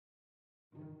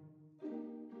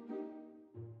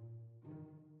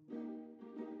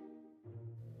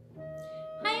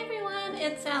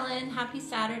it's Ellen. Happy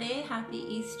Saturday, happy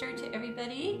Easter to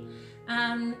everybody.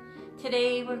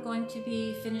 Today we're going to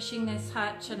be finishing this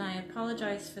hutch, and I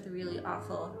apologize for the really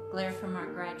awful glare from our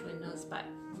garage windows, but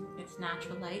it's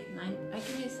natural light and I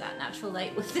can use that natural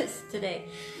light with this today.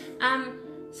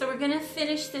 So we're gonna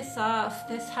finish this off.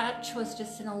 This hutch was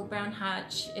just an old brown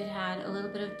hutch. It had a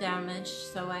little bit of damage,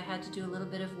 so I had to do a little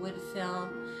bit of wood fill,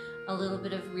 a little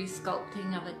bit of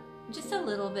resculpting of it, just a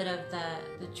little bit of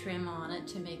the trim on it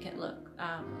to make it look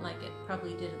like it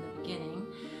probably did in the beginning.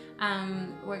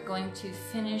 We're going to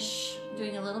finish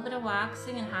doing a little bit of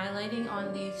waxing and highlighting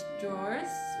on these drawers.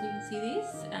 You can see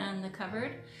these, and the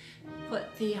cupboard.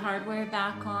 Put the hardware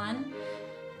back on.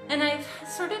 And I've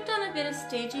sort of done a bit of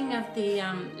staging of the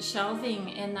shelving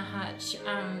in the hutch,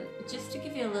 just to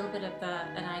give you a little bit of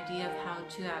an idea of how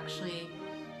to actually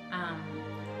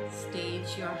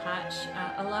stage your hutch.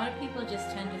 A lot of people just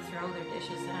tend to throw their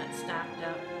dishes in it stacked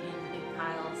up in big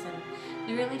piles, and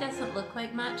it really doesn't look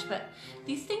like much, but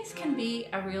these things can be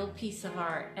a real piece of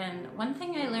art. And one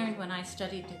thing I learned when I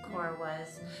studied decor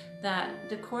was that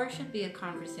decor should be a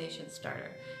conversation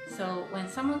starter. So when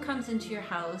someone comes into your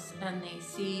house and they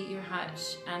see your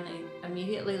hutch and they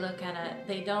immediately look at it,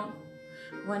 they don't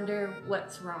wonder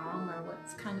what's wrong or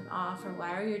what's kind of off, or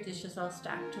why are your dishes all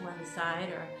stacked to one side,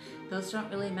 or those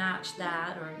don't really match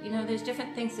that, or there's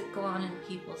different things that go on in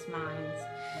people's minds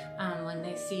when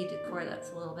they see decor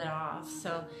that's a little bit off.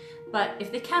 So, but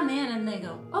if they come in and they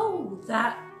go, oh,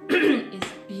 that is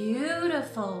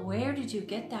beautiful, where did you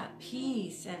get that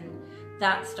piece? And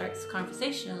that starts the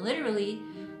conversation. And literally,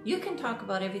 you can talk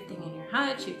about everything in your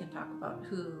hutch. You can talk about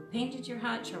who painted your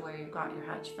hutch or where you got your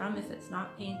hutch from if it's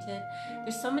not painted.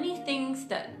 There's so many things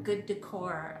that good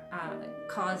decor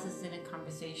causes in a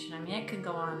conversation. I mean, it can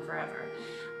go on forever.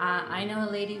 I know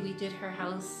a lady, we did her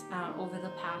house over the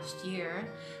past year,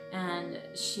 and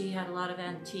she had a lot of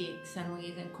antiques, and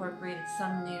we've incorporated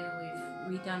some new.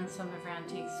 We've redone some of her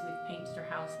antiques. We've painted her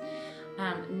house.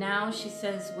 Now she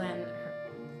says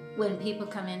when people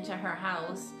come into her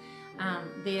house,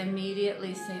 they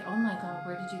immediately say, oh my God,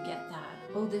 where did you get that?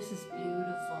 Oh, this is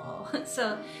beautiful.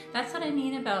 So that's what I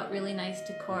mean about really nice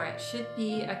decor. It should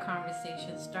be a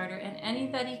conversation starter, and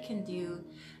anybody can do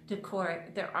decor.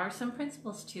 There are some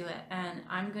principles to it, and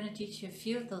I'm going to teach you a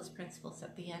few of those principles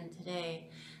at the end today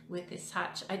with this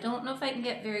hutch. I don't know if I can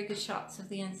get very good shots of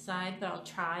the inside, but I'll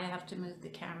try. I have to move the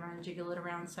camera and jiggle it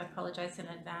around, so I apologize in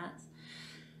advance.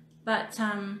 But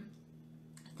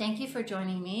thank you for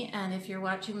joining me, and if you're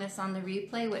watching this on the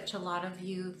replay, which a lot of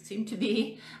you seem to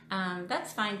be,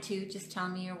 that's fine too. Just tell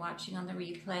me you're watching on the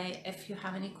replay. If you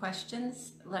have any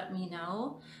questions, let me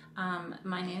know.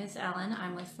 My name is Ellen.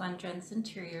 I'm with Lundgren's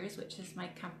Interiors, which is my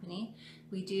company.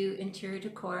 We do interior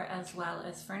decor as well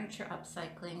as furniture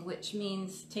upcycling, which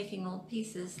means taking old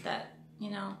pieces that,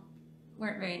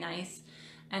 weren't very nice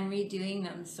and redoing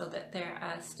them so that they're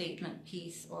a statement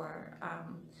piece or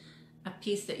a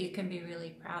piece that you can be really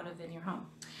proud of in your home.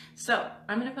 So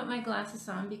I'm going to put my glasses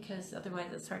on because otherwise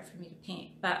it's hard for me to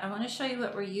paint. But I want to show you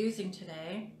what we're using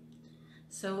today.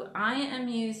 So I am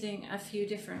using a few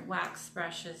different wax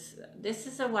brushes. This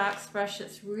is a wax brush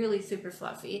that's really super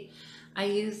fluffy. I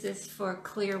use this for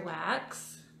clear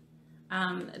wax.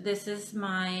 This is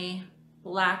my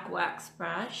black wax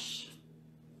brush.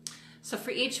 So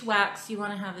for each wax, you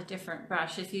want to have a different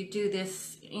brush. If you do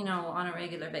this, on a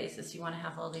regular basis, you want to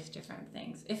have all these different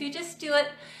things. If you just do it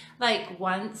like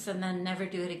once and then never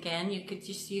do it again, you could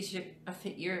just use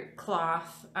your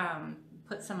cloth,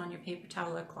 put some on your paper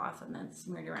towel or cloth, and then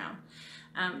smear it around.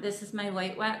 This is my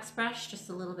white wax brush, just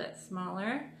a little bit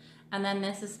smaller. And then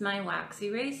this is my wax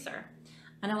eraser.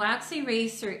 And a wax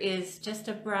eraser is just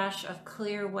a brush of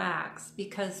clear wax,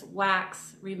 because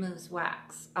wax removes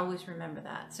wax. Always remember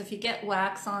that. So if you get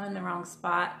wax on in the wrong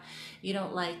spot, you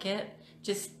don't like it,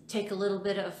 just take a little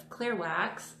bit of clear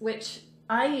wax, which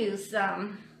I use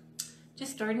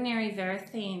just ordinary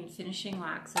Varathane finishing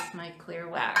wax as my clear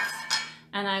wax.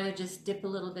 And I would just dip a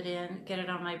little bit in, get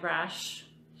it on my brush,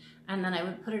 and then I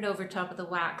would put it over top of the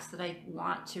wax that I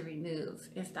want to remove,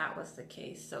 if that was the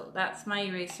case. So that's my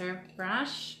eraser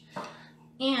brush.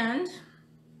 And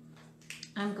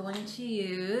I'm going to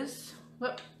use,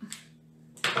 so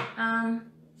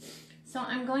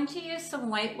I'm going to use some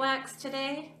white wax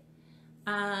today.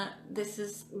 This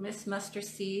is Miss Mustard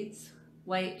Seeds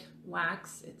white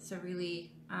wax. It's a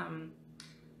really,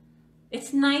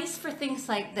 it's nice for things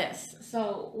like this.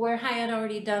 So where I had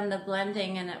already done the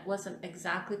blending and it wasn't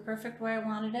exactly perfect where I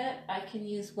wanted it, I can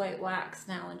use white wax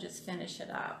now and just finish it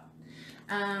up.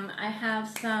 I have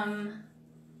some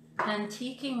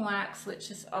antiquing wax, which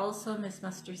is also Miss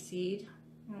Mustard Seed.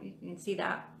 You can see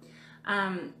that.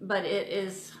 But it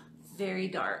is very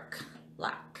dark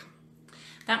black.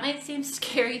 That might seem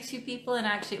scary to people, and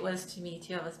actually it was to me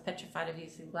too. I was petrified of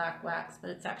using black wax, but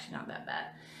it's actually not that bad.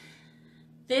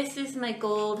 This is my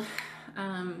gold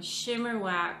shimmer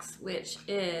wax, which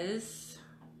is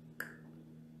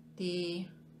the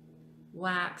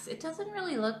wax. It doesn't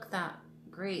really look that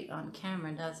great on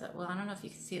camera, does it? Well, I don't know if you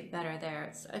can see it better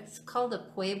there. It's called a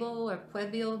Pueblo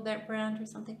brand or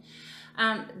something.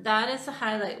 That is a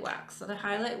highlight wax. So the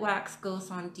highlight wax goes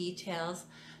on details.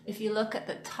 If you look at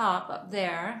the top up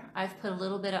there, I've put a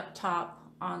little bit up top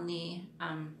on the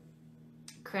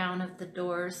crown of the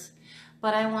doors,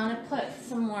 but I want to put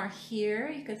some more here.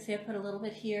 You could see I put a little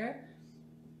bit here.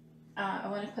 I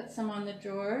want to put some on the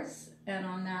drawers and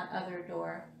on that other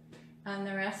door. And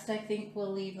the rest I think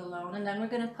we'll leave alone. And then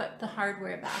we're going to put the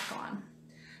hardware back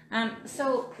on.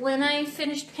 So when I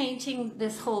finished painting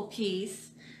this whole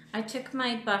piece, I took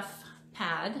my buff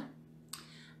pad,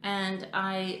 and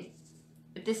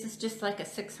this is just like a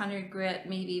 600 grit,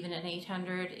 maybe even an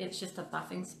 800. It's just a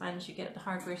buffing sponge you get at the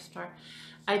hardware store.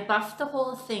 I buffed the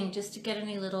whole thing just to get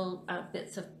any little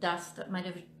bits of dust that might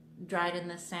have dried in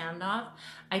the sand off.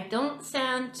 I don't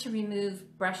sand to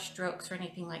remove brush strokes or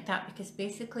anything like that, because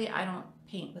basically I don't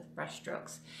paint with brush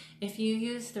strokes. If you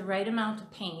use the right amount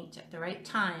of paint at the right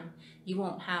time, you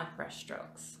won't have brush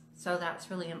strokes. So that's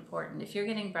really important. If you're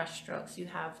getting brush strokes, you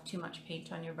have too much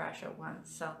paint on your brush at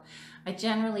once. So I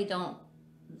generally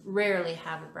rarely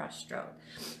have a brush stroke,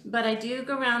 but I do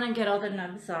go around and get all the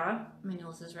nubs off. My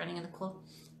nose is running in the cold.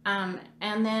 And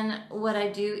then what I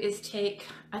do is take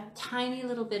a tiny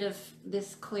little bit of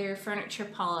this clear furniture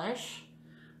polish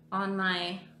on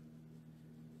my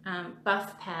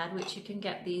buff pad, which you can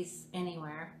get these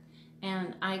anywhere,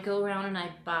 and I go around and I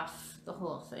buff the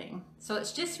whole thing. So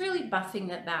it's just really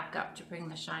buffing it back up to bring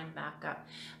the shine back up.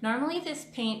 Normally this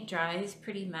paint dries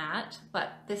pretty matte, but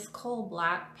this coal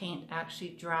black paint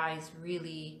actually dries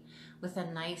really with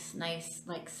a nice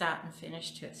like satin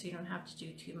finish to it, so you don't have to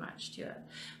do too much to it.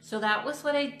 So that was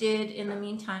what I did in the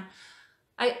meantime.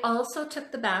 I also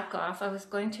took the back off. I was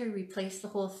going to replace the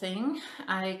whole thing.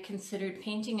 I considered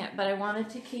painting it, but I wanted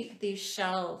to keep these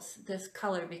shelves this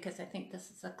color because I think this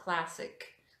is a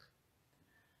classic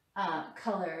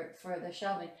color for the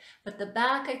shelving. But the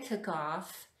back I took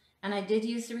off, and I did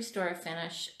use the Restore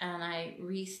Finish, and I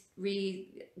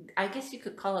I guess you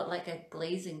could call it like a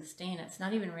glazing stain. It's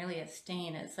not even really a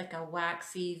stain. It's like a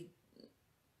waxy,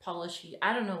 polishy,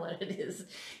 I don't know what it is.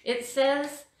 It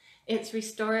says it's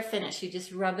Restore Finish. You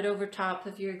just rub it over top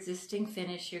of your existing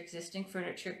finish, your existing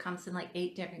furniture. It comes in like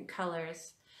 8 different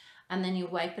colors. And then you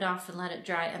wipe it off and let it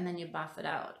dry, and then you buff it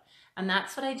out. And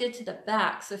that's what I did to the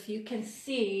back. So if you can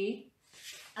see,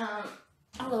 I'll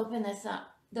open this up.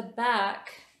 The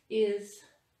back is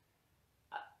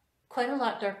quite a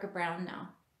lot darker brown now,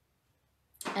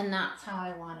 and that's how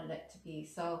I wanted it to be.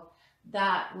 So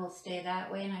that will stay that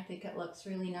way, and I think it looks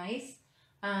really nice.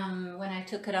 When I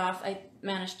took it off, I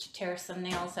managed to tear some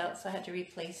nails out, so I had to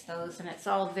replace those, and it's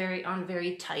all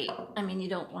very tight. I mean, you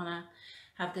don't want to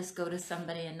have this go to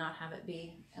somebody and not have it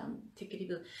be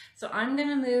tickety-boo. So I'm going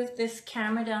to move this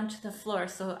camera down to the floor,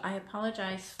 so I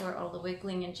apologize for all the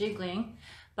wiggling and jiggling.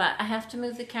 But I have to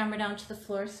move the camera down to the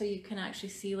floor so you can actually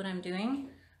see what I'm doing.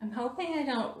 I'm hoping I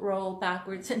don't roll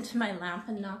backwards into my lamp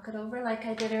and knock it over like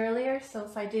I did earlier. So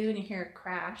if I do and you hear a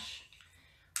crash,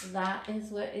 that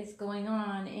is what is going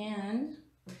on. And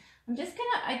I'm just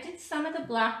gonna, I did some of the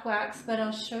black wax, but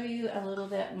I'll show you a little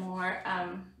bit more.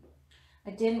 I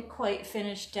didn't quite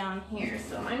finish down here,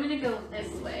 so I'm gonna go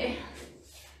this way.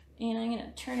 And I'm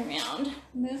gonna turn around,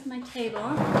 move my table,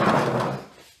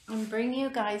 and bring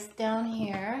you guys down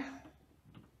here.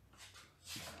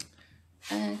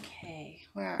 Okay,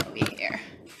 where are we here?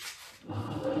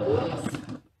 Oops.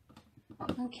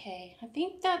 Okay, I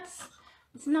think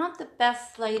it's not the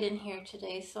best light in here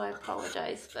today, so I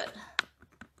apologize, but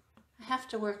I have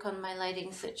to work on my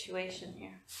lighting situation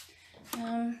here.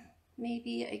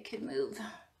 Maybe I could move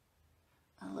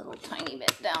a little tiny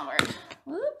bit downward.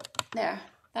 Whoop, there,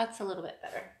 that's a little bit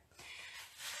better.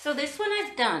 So this one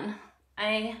I've done.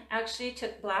 I actually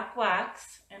took black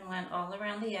wax and went all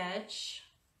around the edge,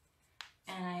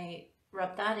 and I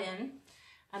rubbed that in,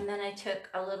 and then I took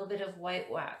a little bit of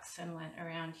white wax and went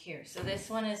around here. So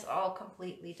this one is all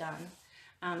completely done.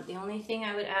 The only thing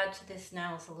I would add to this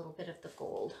now is a little bit of the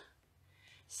gold.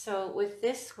 So with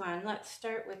this one, let's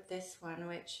start with this one,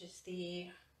 which is the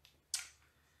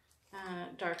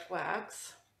dark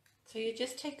wax. So you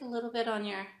just take a little bit on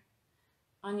your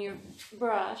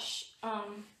brush.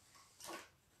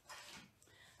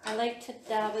 I like to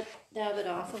dab it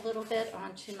off a little bit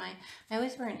onto my, I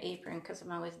always wear an apron because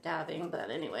I'm always dabbing, but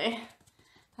anyway,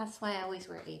 That's why I always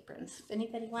wear aprons. If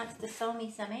anybody wants to sew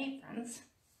me some aprons.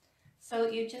 So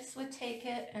you just would take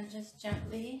it and just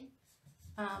gently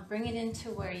bring it into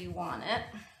where you want it.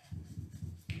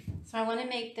 So I want to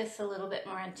make this a little bit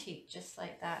more antique, just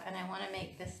like that. And I want to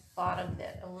make this bottom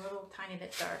bit a little tiny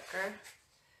bit darker.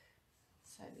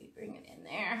 So we bring it in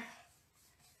there.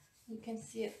 You can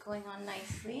see it going on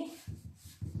nicely.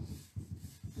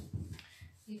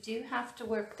 You do have to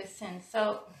work this in.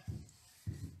 So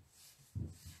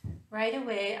right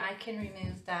away I can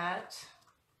remove that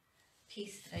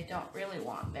piece that I don't really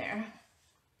want there.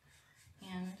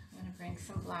 And I'm going to bring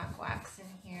some black wax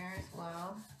in here as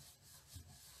well.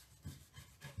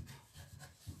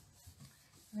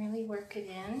 Really work it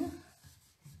in.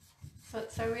 So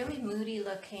it's a really moody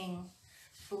looking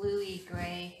bluey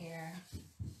gray here.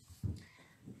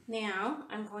 Now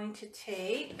I'm going to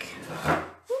take,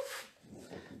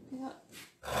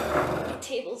 my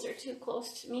tables are too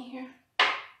close to me here.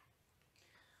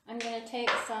 I'm going to take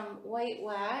some white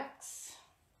wax.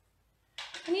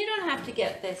 And you don't have to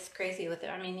get this crazy with it.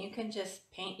 I mean, you can just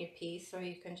paint your piece, or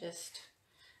you can just,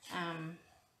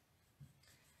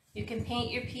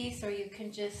 paint your piece, or you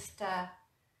can just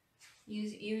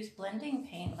use blending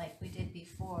paint like we did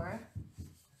before.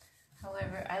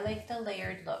 However, I like the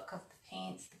layered look of the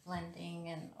paints, the blending,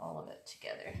 and all of it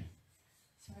together.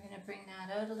 So we're going to bring that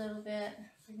out a little bit,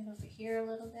 bring it over here a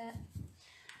little bit.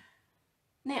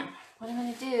 Now, what I'm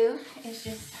going to do is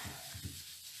just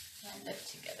blend it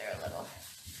together a little.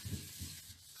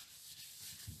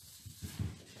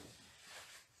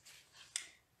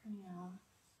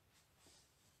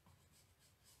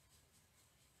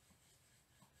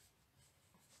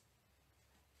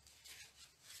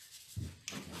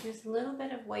 There's a little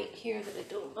bit of white here that I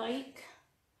don't like,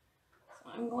 so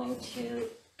I'm going to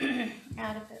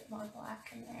add a bit more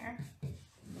black in there,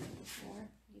 or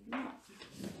maybe not.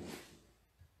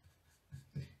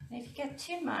 And if you get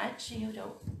too much and you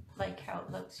don't like how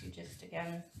it looks, you just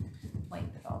again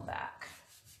wipe it all back.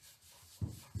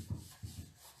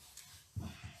 So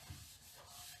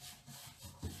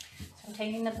I'm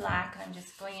taking the black and I'm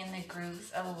just going in the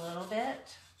grooves a little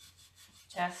bit,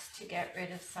 just to get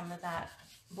rid of some of that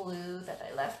blue that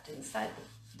I left inside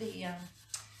the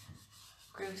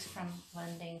grooves from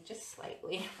blending, just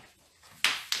slightly.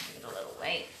 Give it a little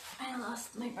white. I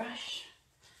lost my brush.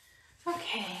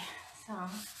 Okay, so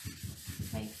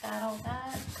make that all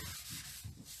back.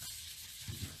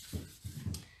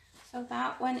 So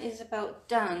that one is about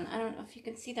done. I don't know if you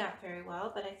can see that very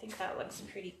well, but I think that looks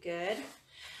pretty good.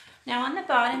 Now on the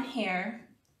bottom here,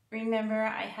 remember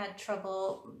I had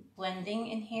trouble blending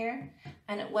in here,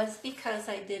 and it was because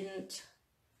I didn't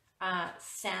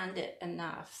sand it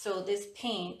enough. So this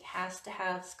paint has to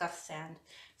have scuff sand.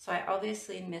 So I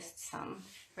obviously missed some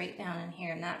right down in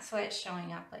here, and that's why it's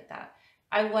showing up like that.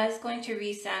 I was going to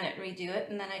resand it, redo it,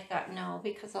 and then I thought no,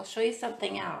 because I'll show you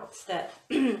something else that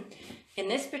in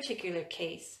this particular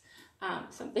case,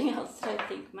 something else that I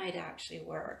think might actually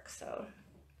work. So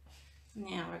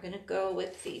now we're going to go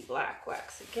with the black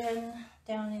wax again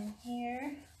down in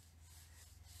here.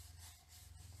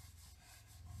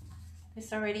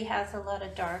 This already has a lot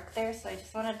of dark there, so I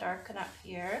just want to darken up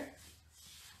here.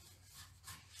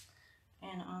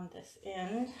 And on this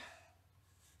end,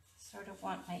 sort of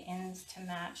want my ends to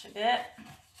match a bit.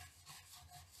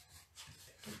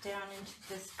 Get down into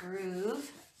this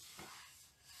groove.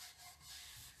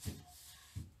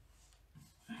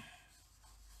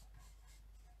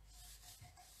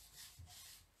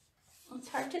 It's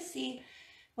hard to see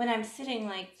when I'm sitting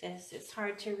like this. It's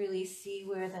hard to really see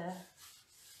where the,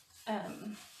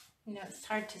 you know, it's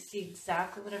hard to see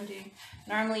exactly what I'm doing.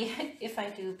 Normally, if I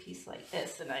do a piece like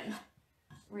this and I'm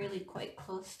really quite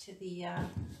close to the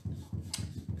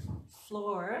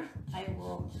floor, I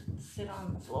will sit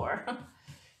on the floor.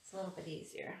 It's a little bit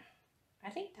easier. I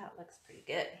think that looks pretty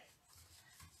good.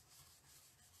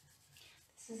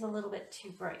 This is a little bit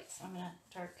too bright, so I'm going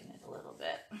to darken it a little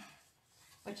bit,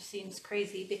 which seems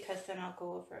crazy because then I'll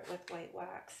go over it with white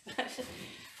wax.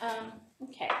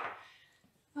 Okay,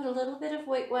 put a little bit of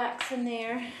white wax in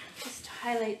there just to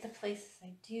highlight the places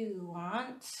I do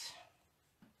want.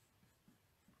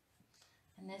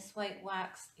 And this white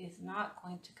wax is not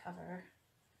going to cover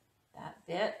that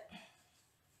bit,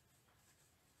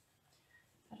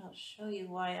 but I'll show you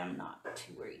why I'm not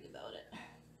too worried about it.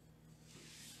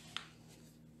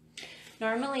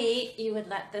 Normally, you would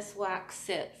let this wax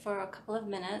sit for a couple of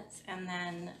minutes and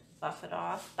then buff it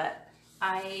off, but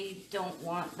I don't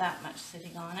want that much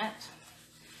sitting on it.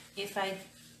 If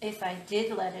I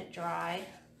did let it dry,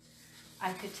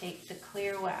 I could take the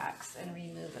clear wax and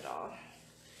remove it all.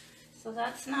 So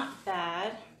that's not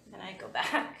bad. then I go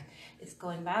back. It's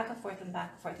going back and forth and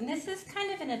back and forth. And this is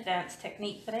kind of an advanced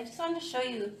technique, but I just wanted to show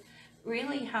you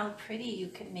really how pretty you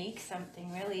can make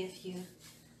something, really, if you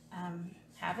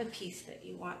have a piece that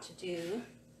you want to do.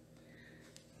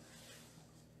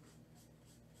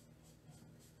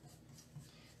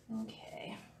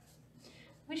 Okay.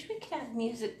 Wish we could have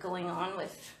music going on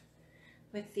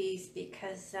with these,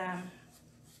 because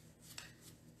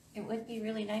it would be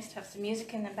really nice to have some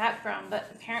music in the background, but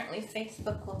apparently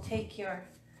Facebook will take your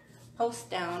post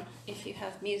down if you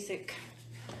have music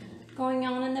going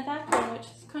on in the background, which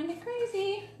is kind of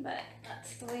crazy, but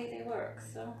that's the way they work.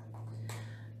 So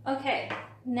okay,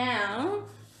 now,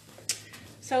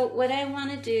 so what I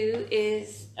want to do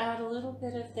is add a little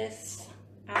bit of this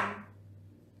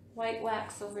white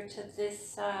wax over to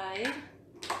this side,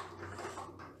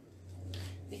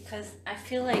 because I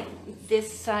feel like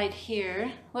this side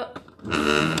here,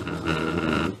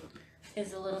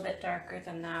 is a little bit darker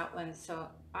than that one. So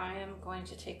I am going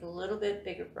to take a little bit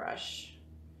bigger brush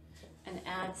and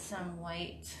add some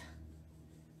white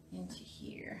into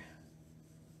here.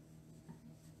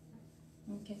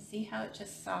 You can see how it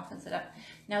just softens it up.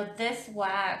 Now this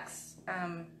wax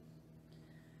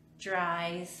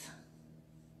dries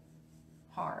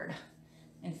hard.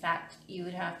 In fact, you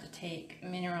would have to take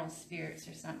mineral spirits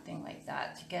or something like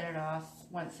that to get it off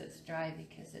once it's dry,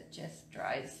 because it just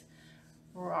dries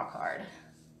rock hard.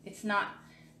 It's not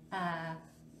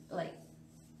like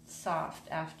soft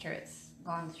after it's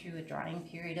gone through a drying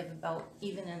period of about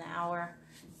even an hour.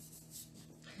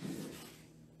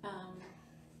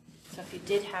 So if you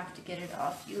did have to get it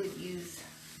off, you would use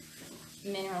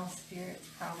mineral spirits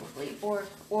probably, or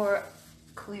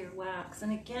clear wax.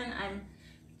 And again, I'm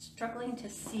struggling to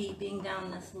see being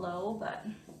down this low, but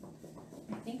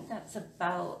I think that's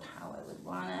about how I would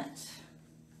want it.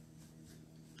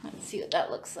 Let's see what that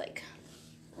looks like.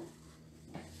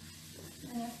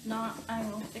 And if not, I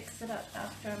will fix it up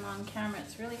after I'm on camera.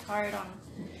 It's really hard on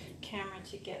camera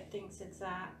to get things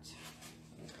exact.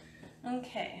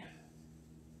 Okay.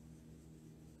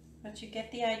 But you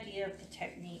get the idea of the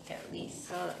technique at least,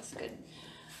 so that's good.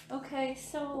 Okay,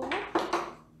 so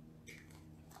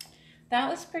that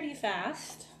was pretty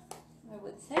fast, I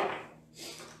would say.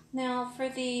 Now for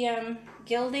the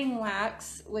gilding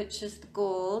wax, which is the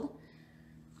gold,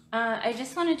 I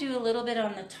just want to do a little bit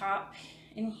on the top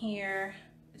in here,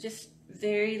 just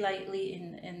very lightly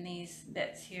in these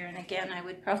bits here. And again, I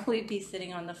would probably be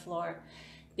sitting on the floor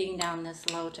being down this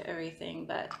low to everything,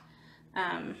 but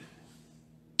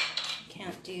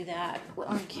can't do that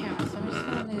on camera, so I'm just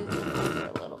going to move it over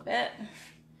a little bit.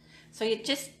 So you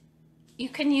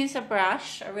can use a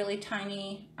brush, a really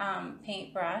tiny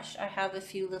paint brush. I have a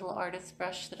few little artist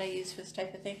brush that I use for this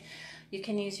type of thing. You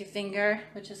can use your finger,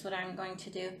 which is what I'm going to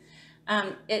do.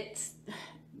 It's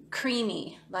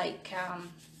creamy, like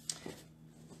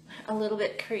a little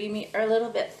bit creamy, or a little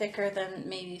bit thicker than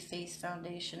maybe face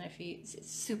foundation. If you use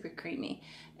it's super creamy,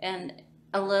 and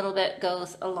a little bit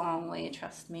goes a long way,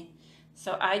 trust me.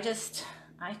 So I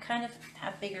kind of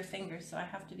have bigger fingers, so I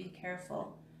have to be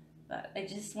careful, but I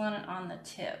just want it on the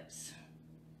tips.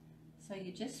 So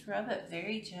you just rub it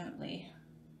very gently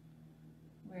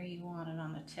where you want it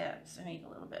on the tips. I need a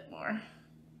little bit more.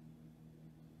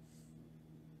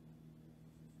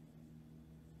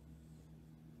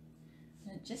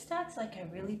 And it just adds like a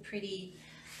really pretty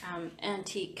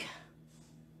antique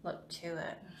look to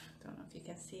it. Don't know if you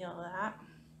can see all that.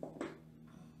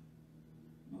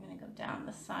 I'm going to go down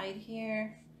the side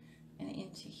here and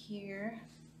into here.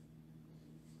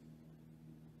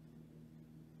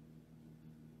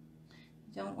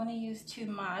 You don't want to use too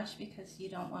much because you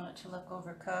don't want it to look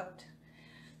overcooked.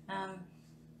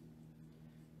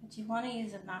 But you want to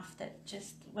use enough that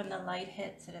just when the light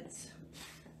hits it, it's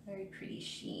very pretty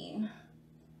sheen.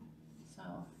 So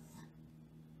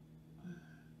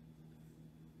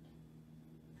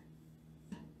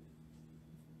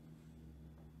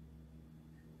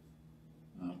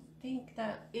I think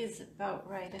that is about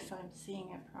right if I'm seeing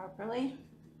it properly.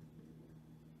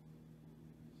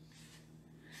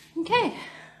 Okay,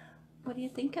 what do you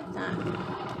think of that?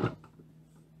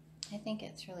 I think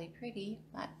it's really pretty,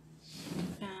 but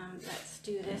let's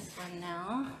do this one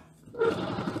now.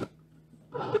 And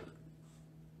we'll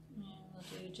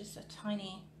do just a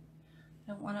tiny,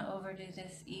 I don't want to overdo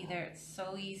this either. It's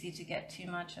so easy to get too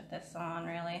much of this on,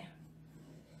 really.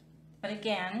 But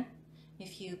again,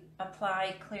 if you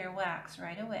apply clear wax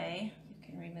right away, you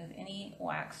can remove any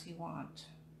wax you want.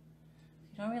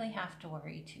 You don't really have to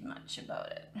worry too much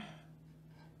about it.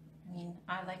 I mean,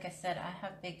 like I said, I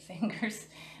have big fingers,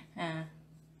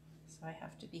 so I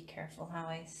have to be careful how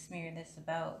I smear this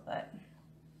about, but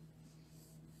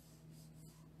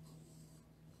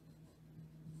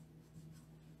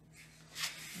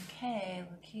Okay,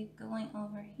 we'll keep going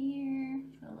over here,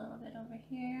 a little bit over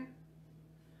here.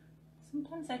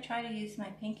 Sometimes I try to use my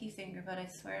pinky finger, but I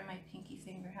swear my pinky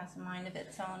finger has a mind of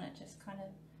its own. It just kind of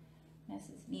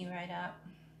messes me right up.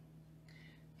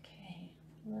 Okay,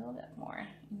 a little bit more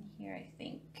in here, I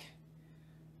think.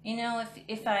 You know,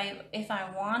 if I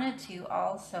wanted to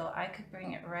also, I could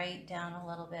bring it right down a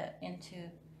little bit into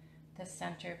the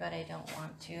center, but I don't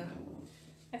want to.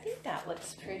 I think that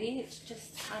looks pretty. It's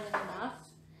just kind of enough.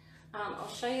 I'll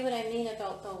show you what I mean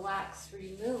about the wax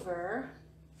remover.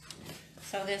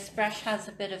 So this brush has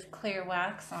a bit of clear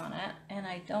wax on it, and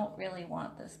I don't really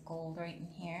want this gold right in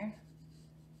here.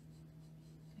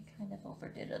 I kind of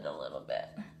overdid it a little bit.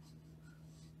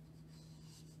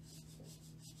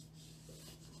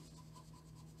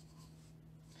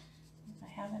 If I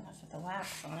have enough of the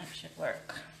wax on it, it should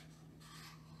work.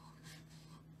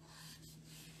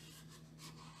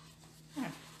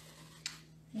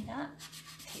 See that?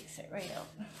 Takes it right out.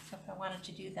 So if I wanted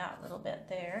to do that little bit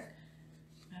there,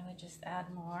 I would just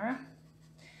add more.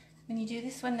 When you do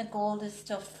this when the gold is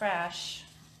still fresh,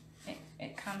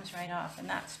 it comes right off, and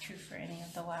that's true for any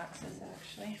of the waxes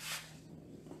actually.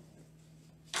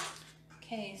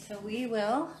 Okay, so we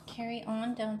will carry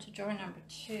on down to drawer number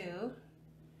 2.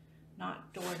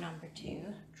 Not door number 2,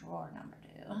 drawer number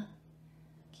 2.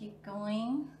 Keep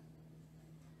going.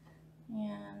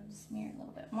 And smear a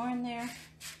little bit more in there.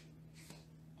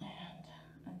 And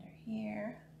under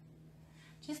here.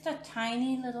 Just a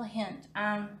tiny little hint.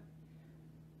 And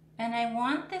I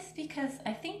want this because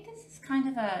I think this is kind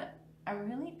of a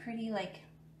really pretty, like,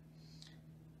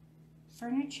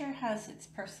 furniture has its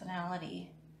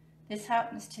personality. This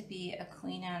happens to be a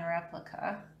Queen Anne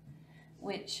replica,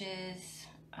 which is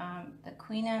the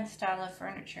Queen Anne style of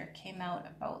furniture came out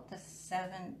about the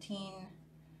 1700s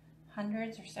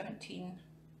or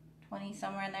 1720,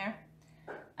 somewhere in there.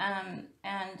 And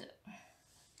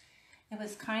it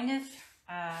was kind of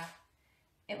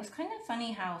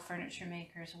funny how furniture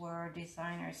makers were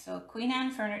designers. So Queen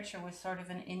Anne furniture was sort of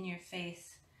an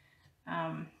in-your-face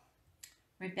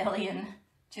rebellion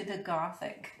to the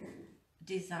Gothic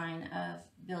design of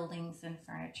buildings and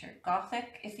furniture.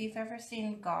 Gothic, if you've ever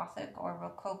seen Gothic or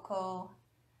Rococo,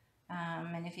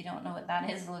 and if you don't know what that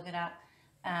is, look it up.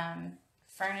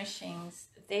 Furnishings,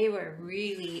 they were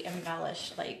really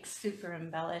embellished, like super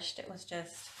embellished. It was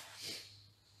just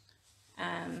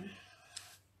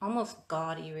almost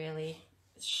gaudy, really.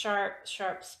 Sharp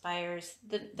spires.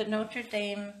 The Notre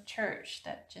Dame church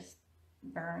that just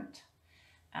burnt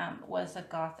was a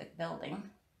Gothic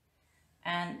building,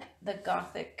 and the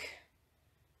Gothic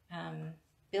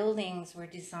buildings were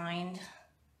designed.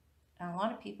 And a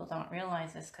lot of people don't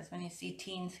realize this, because when you see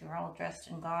teens who are all dressed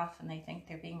in goth and they think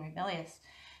they're being rebellious,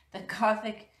 the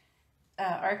Gothic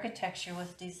architecture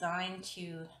was designed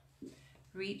to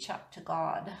reach up to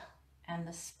God, and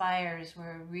the spires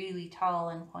were really tall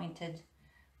and pointed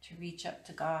to reach up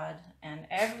to God. And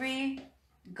every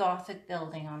Gothic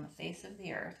building on the face of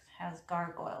the earth has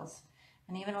gargoyles.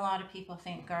 And even a lot of people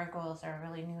think gargoyles are a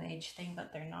really new age thing,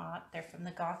 but they're not. They're from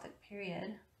the Gothic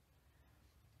period.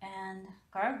 And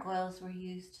gargoyles were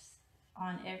used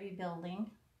on every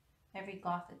building, every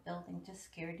Gothic building, to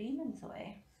scare demons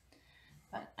away.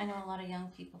 But I know a lot of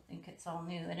young people think it's all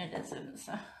new, and it isn't.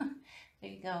 So there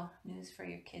you go, news for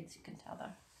your kids, you can tell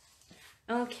them.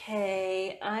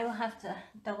 Okay, I will have to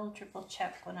double, triple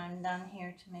check when I'm done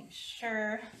here to make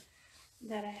sure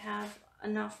that I have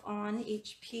enough on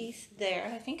each piece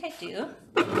there. I think I do.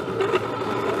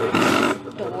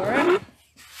 Door.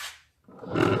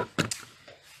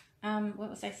 What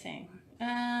was I saying?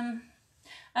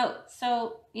 Oh,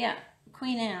 so yeah,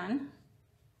 Queen Anne.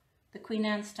 The Queen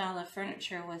Anne style of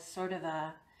furniture was sort of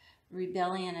a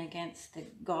rebellion against the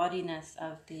gaudiness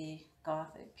of the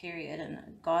Gothic period,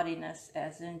 and gaudiness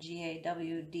as in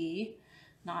G-A-W-D,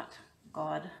 not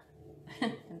God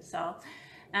himself.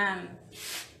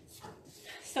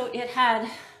 So it had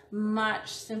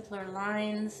much simpler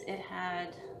lines. It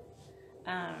had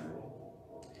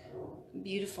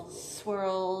beautiful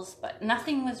swirls, but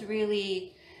nothing was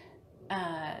really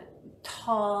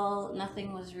tall.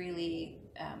 Nothing was really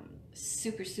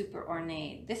super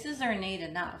ornate. This is ornate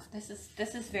enough. This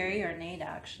is very ornate,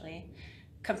 actually,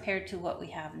 compared to what we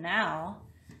have now.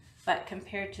 But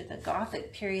compared to the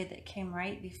Gothic period that came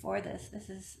right before this, this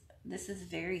is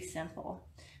very simple.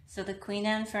 So the Queen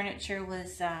Anne furniture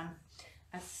was a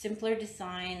simpler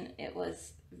design. It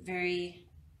was very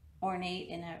ornate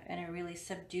in a really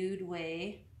subdued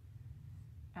way,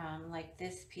 like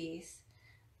this piece.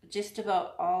 Just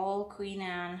about all Queen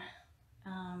Anne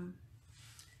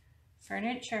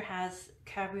furniture has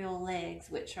cabriole legs,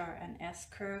 which are an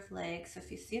S-curve leg. So if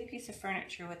you see a piece of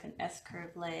furniture with an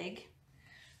S-curve leg,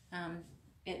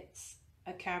 it's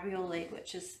a cabriole leg,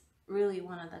 which is really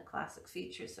one of the classic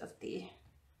features of the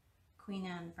Queen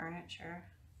Anne furniture.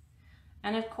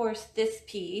 And of course, this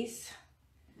piece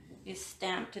is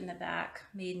stamped in the back,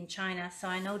 made in China, so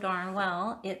I know darn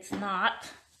well it's not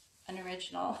an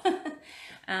original.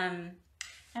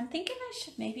 I'm thinking I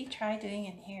should maybe try doing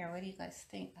it here. What do you guys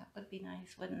think? That would be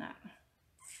nice, wouldn't it?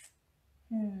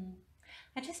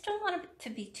 I just don't want it to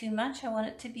be too much. I want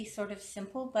it to be sort of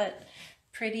simple, but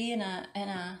pretty in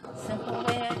a simple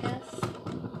way, I guess.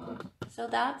 So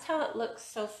that's how it looks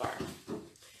so far.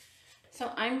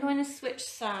 So I'm going to switch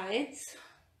sides.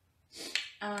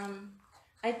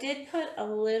 I did put a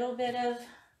little bit of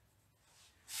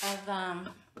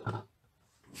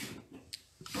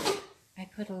I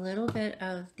put a little bit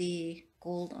of the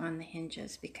gold on the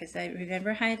hinges because I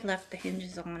remember I had left the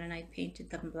hinges on and I painted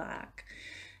them black.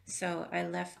 So I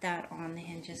left that on the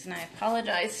hinges, and I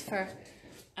apologize for,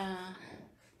 I'm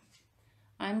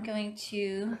going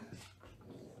to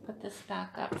put this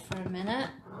back up for a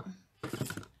minute.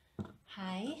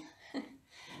 Hi.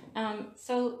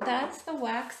 So that's the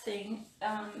waxing.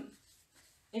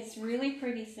 It's really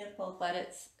pretty simple, but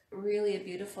it's really a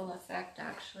beautiful effect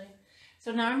actually.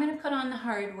 So now I'm going to put on the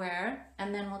hardware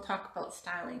and then we'll talk about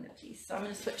styling the piece. So I'm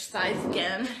going to switch sides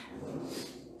again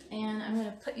and I'm going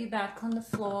to put you back on the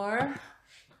floor.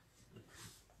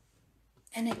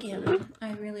 And again,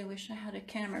 I really wish I had a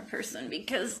camera person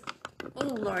because, oh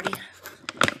lordy,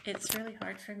 it's really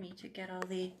hard for me to get all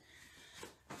the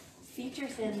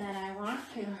features in that I want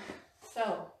to.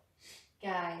 So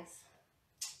guys,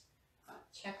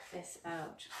 check this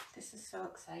out. This is so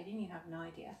exciting, you have no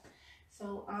idea.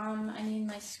 So I need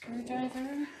my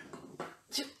screwdriver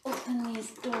to open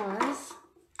these doors.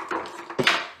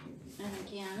 And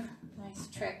again, nice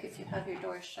trick if you have your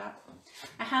doors shut.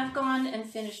 I have gone and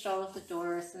finished all of the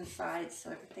doors and sides,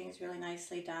 so everything's really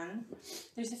nicely done.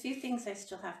 There's a few things I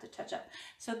still have to touch up.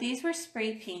 So these were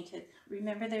spray painted.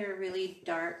 Remember, they were really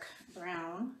dark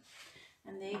brown,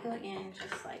 and they go in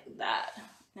just like that.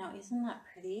 Now, isn't that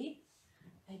pretty?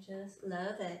 I just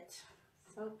love it.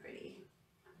 So pretty.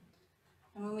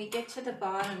 And when we get to the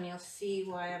bottom, you'll see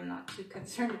why I'm not too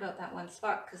concerned about that one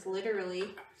spot, because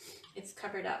literally it's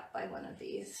covered up by one of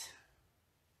these.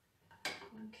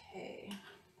 Okay.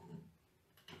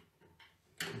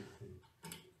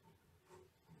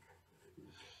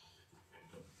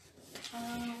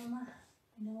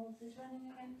 Nose is running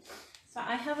again. So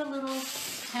I have a little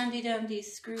handy dandy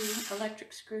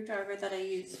electric screwdriver that I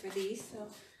use for these, so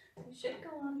they should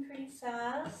go on pretty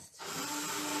fast.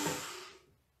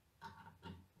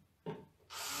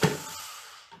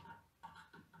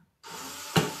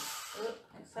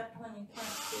 Except when you can't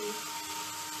see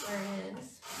where it is.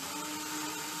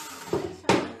 There's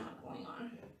something not going on.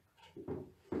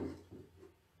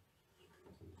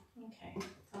 Okay,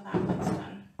 so that one's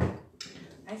done.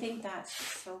 I think that's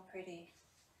just so pretty.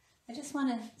 I just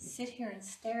want to sit here and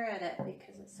stare at it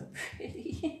because it's so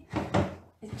pretty.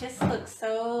 It just looks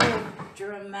so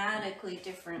dramatically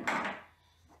different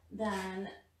than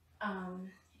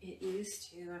it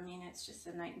used to. I mean, it's just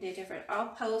a night and day different. I'll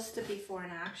post a before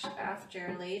and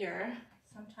after later,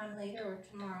 sometime later or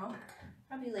tomorrow,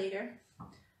 probably later,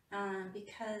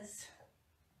 because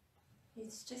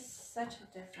it's just such a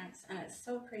difference and it's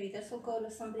so pretty. This will go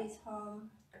to somebody's home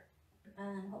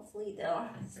and hopefully they'll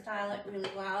style it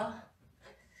really well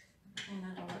and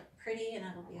it'll look pretty and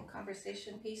it'll be a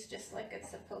conversation piece just like it's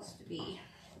supposed to be.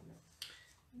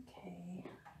 Okay.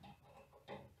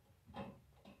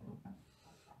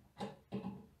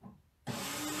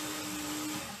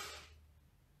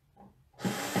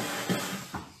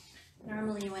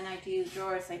 Normally when I do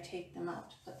drawers, I take them out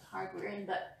to put the hardware in,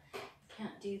 but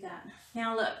can't do that.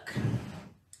 Now look,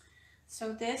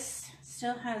 so this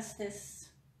still has this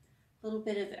little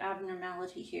bit of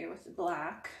abnormality here with the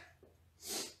black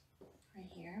right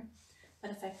here.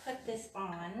 But if I put this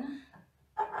on,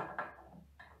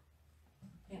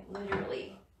 it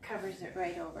literally covers it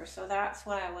right over. So that's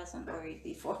why I wasn't worried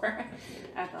before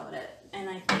about it. And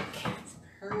I think it's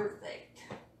perfect.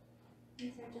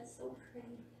 These are just so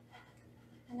pretty.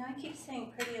 I know I keep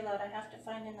saying pretty a lot. I have to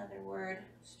find another word.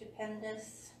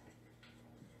 Stupendous,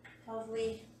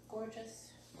 lovely,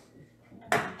 gorgeous.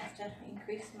 I have to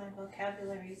increase my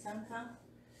vocabulary somehow.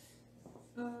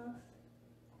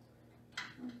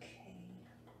 Okay.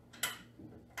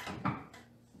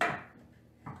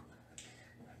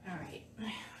 All right.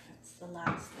 That's the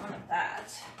last one of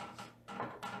that.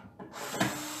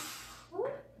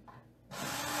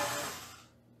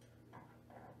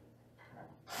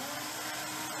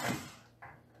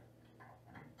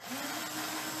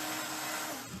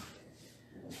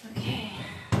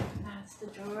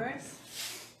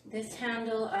 this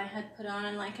handle I had put on,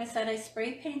 and like I said, I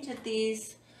spray painted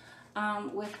these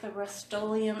with the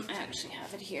Rust-Oleum. I actually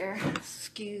have it here.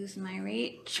 Excuse my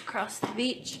reach across the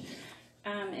beach.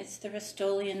 It's the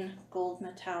Rust-Oleum Gold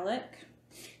Metallic.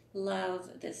 Love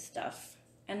this stuff.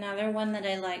 Another one that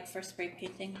I like for spray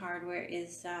painting hardware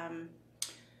is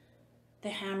the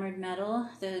hammered metal,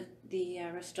 the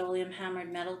Rust-Oleum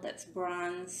hammered metal that's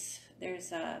bronze.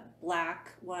 There's a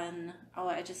black one. Oh,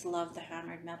 I just love the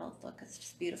hammered metal. Look, it's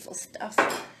just beautiful stuff.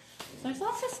 There's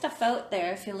lots of stuff out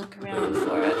there if you look around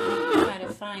for it and try to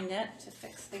find it to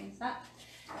fix things up.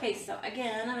 Okay, so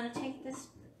again, I'm going to take this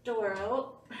door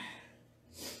out.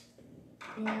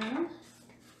 And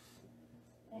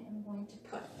I am going to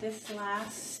put this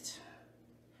last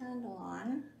handle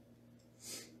on.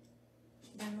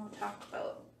 Then we'll talk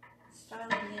about styling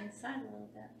the inside a little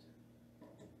bit.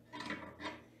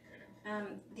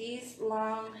 These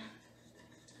long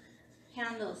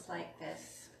handles like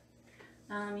this,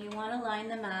 you want to line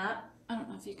them up. I don't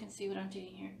know if you can see what I'm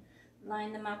doing here.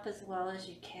 Line them up as well as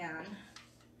you can.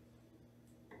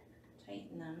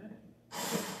 Tighten them.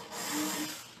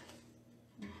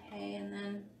 Okay, and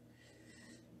then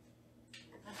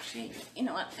actually, you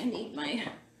know what? I need my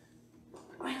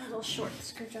little short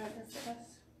screwdriver for this.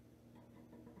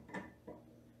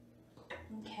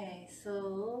 Okay,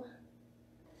 so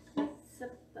that's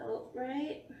about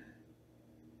right.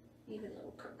 Maybe a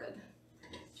little crooked.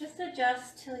 Just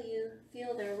adjust till you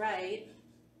feel they're right.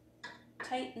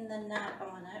 Tighten the nut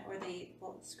on it or they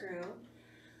won't screw.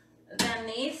 Then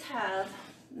these have,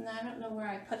 and I don't know where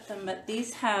I put them, but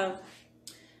these have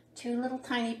two little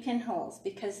tiny pinholes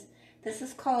because this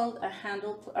is called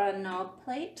a knob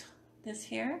plate. This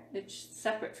here, which is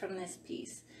separate from this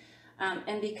piece.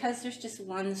 And because there's just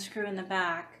one screw in the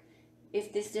back,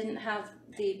 if this didn't have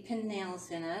the pin nails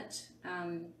in it,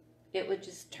 it would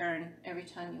just turn every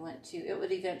time you went to. It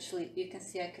would eventually, you can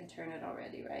see I can turn it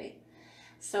already, right?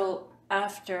 So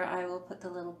after I will put the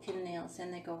little pin nails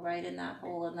in, they go right in that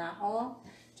hole and that hole.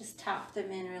 Just tap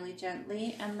them in really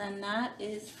gently, and then that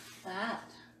is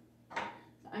that.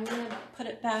 I'm going to put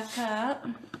it back up.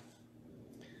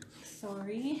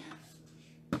 Sorry.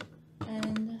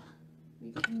 And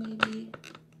we can maybe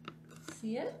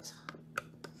see it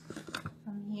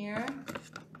from here.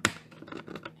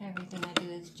 Everything I do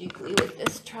is jiggly with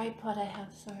this tripod I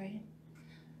have, sorry.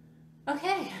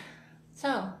 Okay,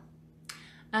 so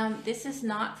this is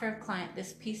not for a client.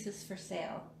 This piece is for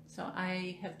sale. So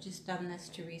I have just done this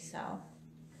to resell.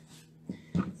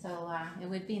 So it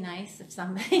would be nice if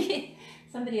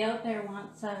somebody out there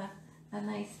wants a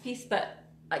nice piece, but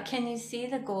can you see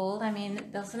the gold? I mean,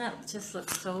 doesn't it just look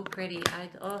so pretty?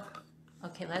 Oh,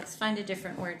 okay, let's find a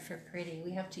different word for pretty.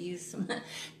 We have to use some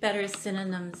better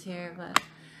synonyms here, but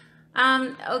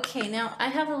okay, now I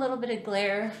have a little bit of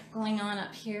glare going on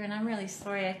up here, and I'm really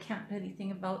sorry I can't do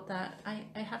anything about that.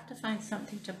 I have to find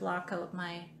something to block out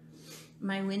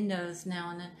my windows now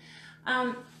and then.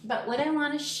 But what I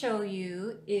want to show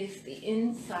you is the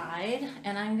inside,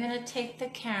 and I'm going to take the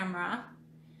camera.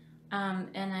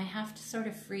 And I have to sort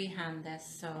of freehand this,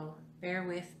 so bear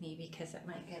with me because it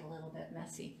might get a little bit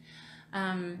messy.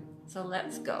 So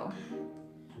let's go.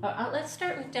 Let's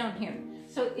start with down here.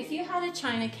 So if you had a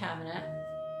china cabinet,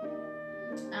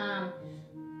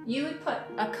 you would put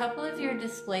a couple of your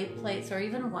display plates, or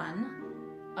even one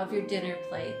of your dinner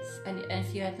plates, and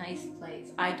if you had nice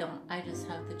plates. I don't. I just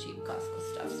have the cheap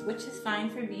Costco stuffs, which is fine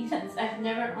for me since I've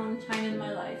never owned china in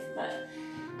my life, but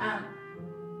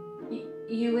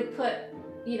you would put,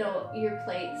 you know, your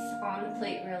plates on the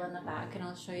plate rail in the back, and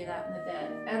I'll show you that in a bit.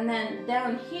 And then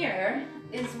down here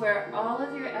is where all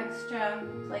of your extra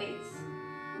plates,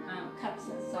 cups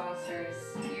and saucers,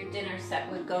 your dinner set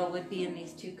would be in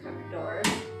these two covered doors.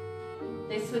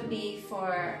 This would be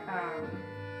for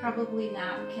probably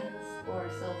napkins or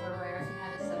silverware if you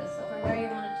had a set of silverware you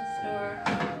wanted to store.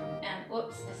 And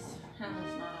whoops, this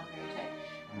handle's not on very tight.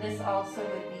 This also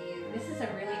would be, this is a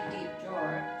really deep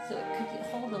drawer, so it could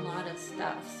hold a lot of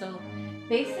stuff. So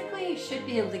basically you should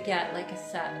be able to get like a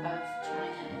set of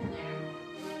china in there.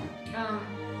 Now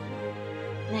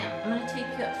I'm going to take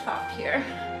you up top here.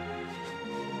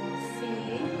 We'll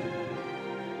see.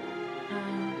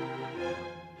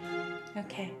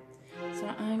 Okay,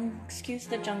 so excuse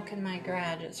the junk in my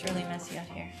garage, it's really messy out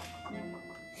here.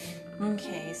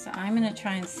 Okay, so I'm going to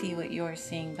try and see what you're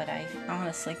seeing, but I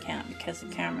honestly can't because the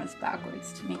camera's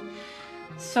backwards to me.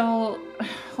 So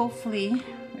hopefully,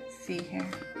 let's see here.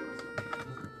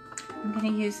 I'm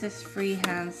going to use this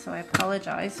freehand, so I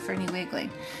apologize for any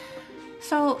wiggling.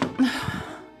 So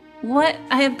what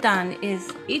I have done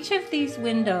is each of these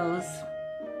windows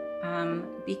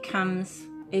becomes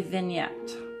a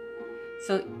vignette.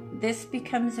 So this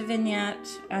becomes a vignette,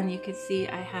 and you can see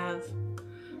I have,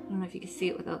 I don't know if you can see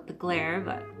it without the glare,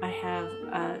 but I have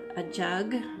a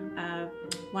jug, a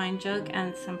wine jug,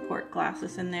 and some port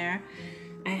glasses in there.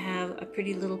 I have a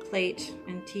pretty little plate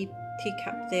and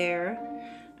teacup there.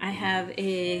 I have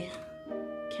a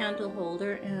candle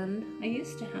holder, and I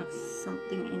used to have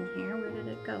something in here. Where did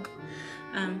it go?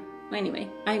 Anyway,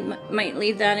 I might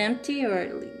leave that empty,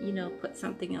 or, you know, put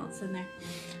something else in there.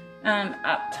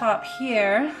 Up top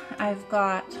here, I've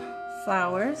got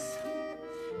flowers,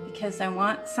 because I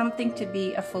want something to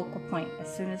be a focal point.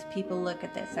 As soon as people look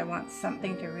at this, I want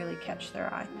something to really catch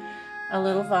their eye. A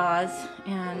little vase,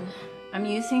 and I'm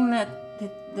using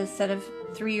the set of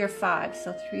 3 or 5,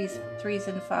 so threes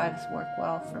and 5s work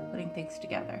well for putting things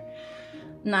together.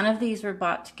 None of these were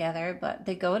bought together, but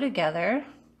they go together,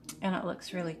 and it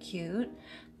looks really cute.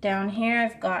 Down here,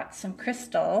 I've got some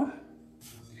crystal.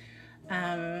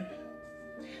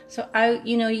 So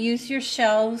you know, use your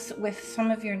shelves with some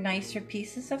of your nicer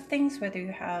pieces of things, whether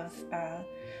you have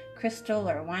crystal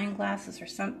or wine glasses or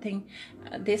something.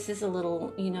 This is a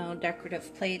little, you know,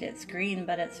 decorative plate. It's green,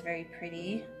 but it's very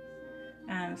pretty.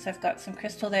 So I've got some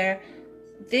crystal there.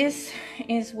 This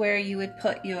is where you would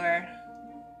put your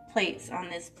plates on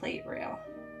this plate rail.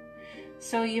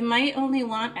 So you might only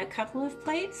want a couple of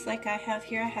plates, like I have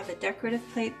here. I have a decorative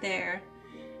plate there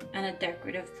and a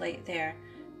decorative plate there.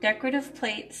 Decorative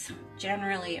plates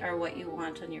generally are what you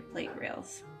want on your plate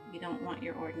rails. You don't want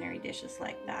your ordinary dishes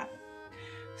like that.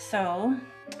 So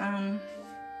I'm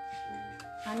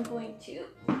going to,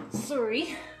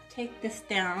 take this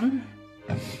down.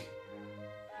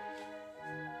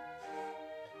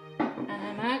 And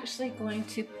I'm actually going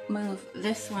to move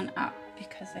this one up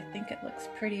because I think it looks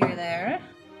prettier there.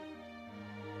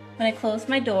 When I close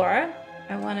my door,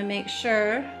 I want to make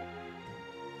sure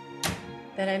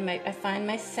that I find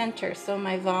my center. So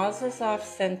my vase is off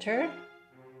center,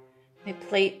 my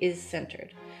plate is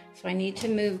centered. So I need to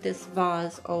move this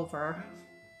vase over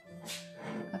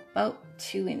about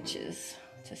 2 inches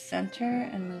to center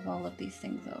and move all of these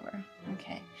things over.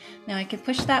 Okay, now I can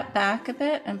push that back a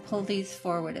bit and pull these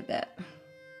forward a bit,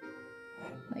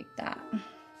 like that.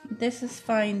 This is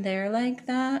fine there, like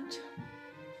that.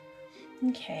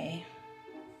 Okay,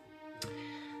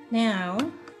 now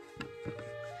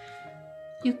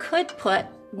you could put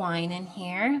wine in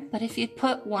here, but if you'd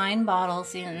put wine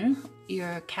bottles in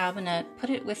your cabinet, put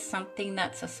it with something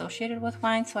that's associated with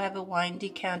wine. So I have a wine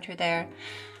decanter there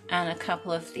and a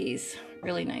couple of these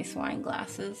really nice wine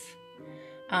glasses.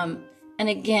 And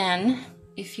again,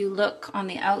 if you look on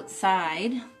the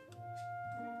outside,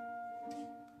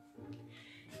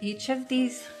 each of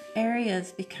these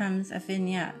areas becomes a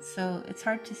vignette. So it's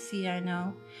hard to see, I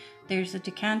know. There's a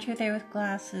decanter there with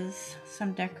glasses,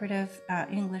 some decorative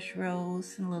English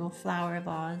rose and a little flower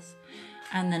vase,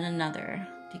 and then another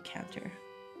decanter.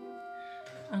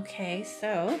 Okay,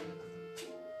 so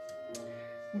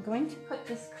I'm going to put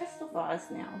this crystal vase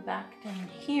now back down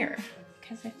here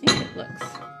because I think it looks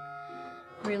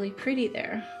really pretty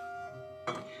there.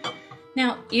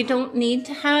 Now, you don't need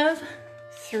to have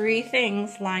 3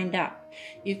 things lined up.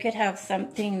 You could have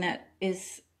something that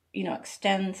is, you know,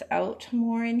 extends out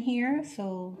more in here.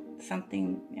 So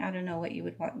something, I don't know what you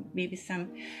would want, maybe some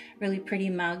really pretty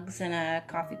mugs and a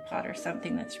coffee pot or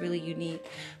something that's really unique.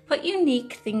 Put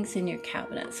unique things in your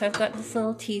cabinet. So I've got this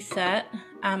little tea set.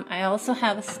 I also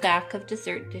have a stack of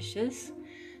dessert dishes,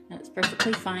 and it's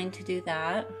perfectly fine to do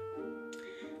that.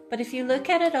 But if you look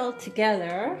at it all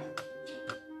together,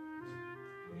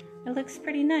 it looks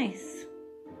pretty nice.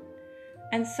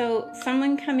 And so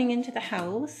someone coming into the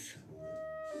house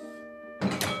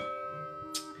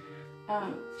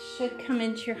should come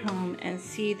into your home and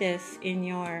see this in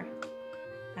your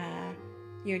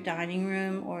dining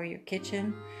room or your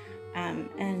kitchen,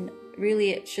 and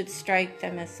really it should strike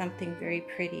them as something very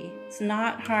pretty. It's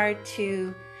not hard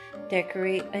to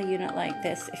decorate a unit like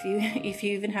this. If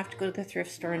you even have to go to the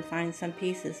thrift store and find some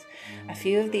pieces, a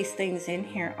few of these things in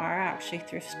here are actually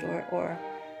thrift store or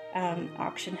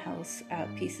auction house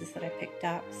pieces that I picked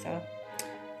up. So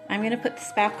I'm going to put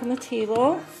this back on the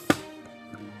table.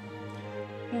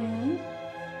 And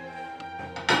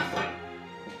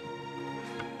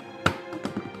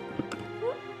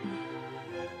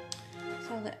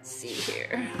so let's see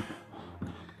here.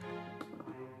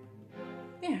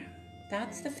 There,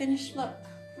 that's the finished look.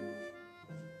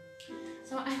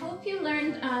 So I hope you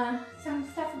learned some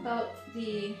stuff about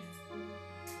the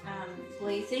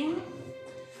glazing,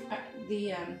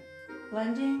 the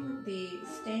blending, the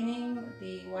staining,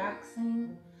 the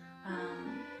waxing.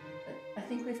 I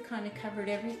think we've kind of covered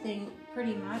everything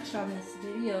pretty much on this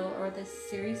video, or this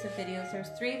series of videos. There's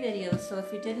 3 videos, so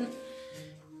if you didn't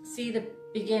see the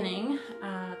beginning,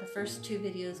 the first 2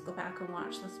 videos, go back and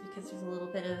watch those because there's a little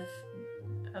bit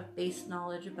of base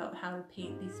knowledge about how to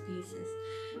paint these pieces.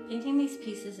 Painting these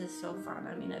pieces is so fun.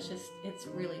 I mean, it's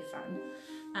really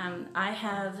fun. I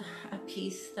have a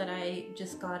piece that I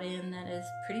just got in that is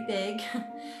pretty big,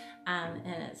 and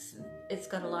it's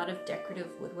got a lot of decorative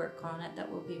woodwork on it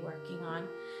that we'll be working on.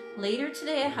 Later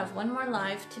today I have one more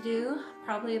live to do,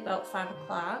 probably about 5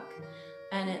 o'clock.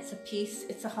 And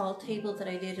it's a hall table that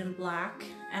I did in black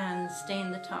and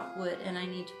stained the top wood, and I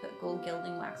need to put gold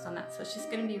gilding wax on that. So it's just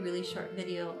going to be a really short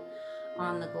video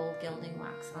on the gold gilding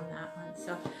wax on that one.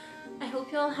 So I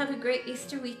hope you all have a great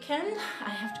Easter weekend. I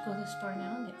have to go to the store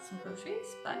now and get some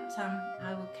groceries, but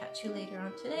I will catch you later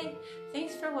on today.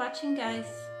 Thanks for watching, guys.